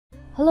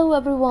Hello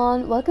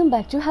everyone, welcome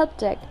back to Help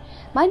Tech.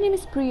 My name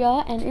is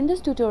Priya and in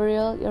this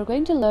tutorial you're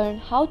going to learn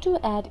how to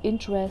add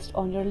interest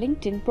on your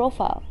LinkedIn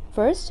profile.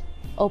 First,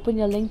 open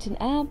your LinkedIn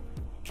app,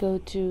 go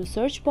to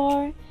search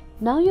bar.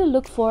 Now you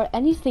look for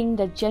anything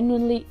that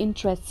genuinely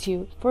interests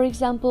you. For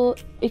example,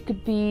 it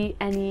could be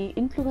any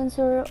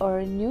influencer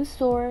or news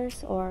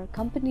source or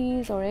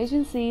companies or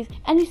agencies,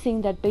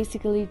 anything that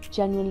basically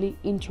genuinely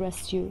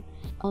interests you.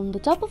 On the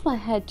top of my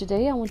head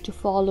today, I want to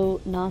follow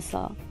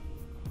NASA.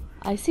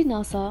 I see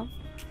NASA.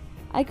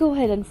 I go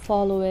ahead and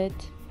follow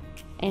it,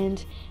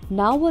 and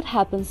now what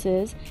happens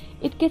is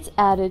it gets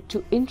added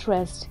to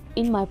interest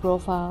in my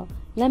profile.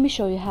 Let me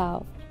show you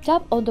how.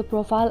 Tap on the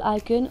profile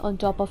icon on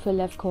top of your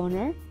left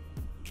corner,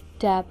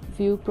 tap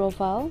view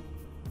profile,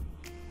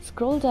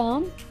 scroll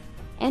down,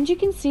 and you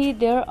can see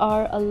there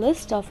are a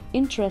list of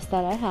interests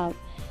that I have.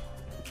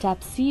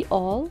 Tap see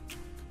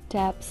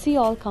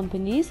all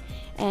companies,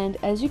 and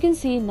as you can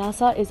see,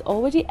 NASA is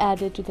already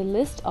added to the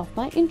list of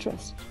my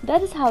interests.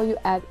 That is how you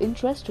add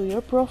interest to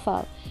your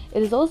profile.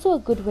 It is also a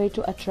good way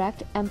to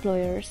attract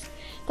employers.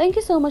 Thank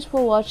you so much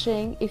for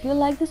watching. If you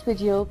like this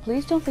video,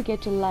 please don't forget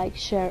to like,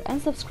 share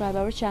and subscribe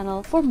our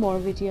channel for more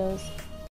videos.